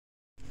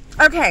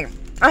Okay,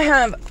 I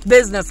have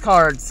business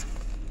cards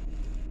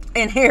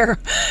in here,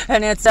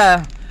 and it's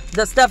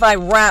the stuff I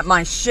wrap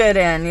my shit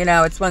in. You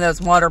know, it's one of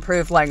those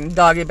waterproof, like,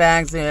 doggy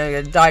bags,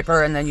 a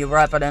diaper, and then you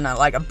wrap it in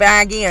like a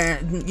baggie,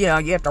 and, you know,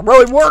 you have to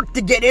really work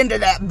to get into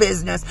that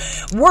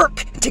business. Work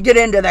to get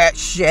into that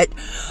shit,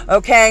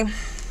 okay?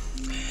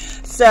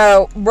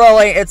 So,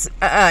 really, it's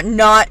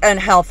not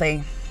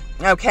unhealthy,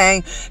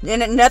 okay?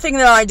 And nothing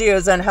that I do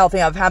is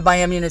unhealthy. I've had my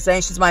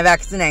immunizations, my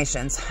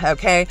vaccinations,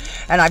 okay?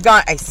 And I've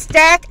got a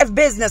stack of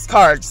business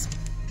cards.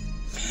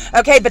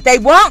 Okay, but they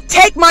won't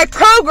take my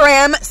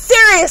program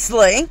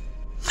seriously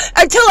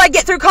until I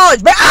get through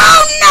college. But,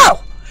 oh no!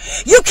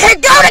 You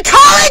can't go to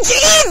college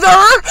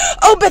either!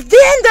 Oh, but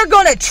then they're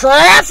going to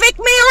traffic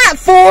me around,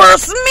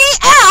 force me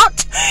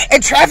out,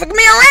 and traffic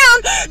me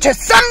around to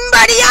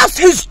somebody else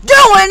who's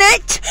doing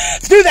it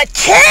through the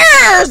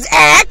CARES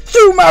Act,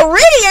 through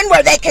Meridian,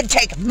 where they can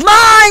take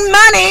my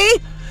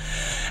money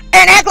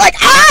and act like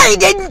I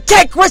didn't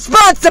take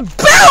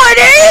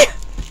responsibility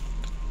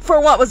for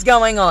what was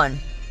going on.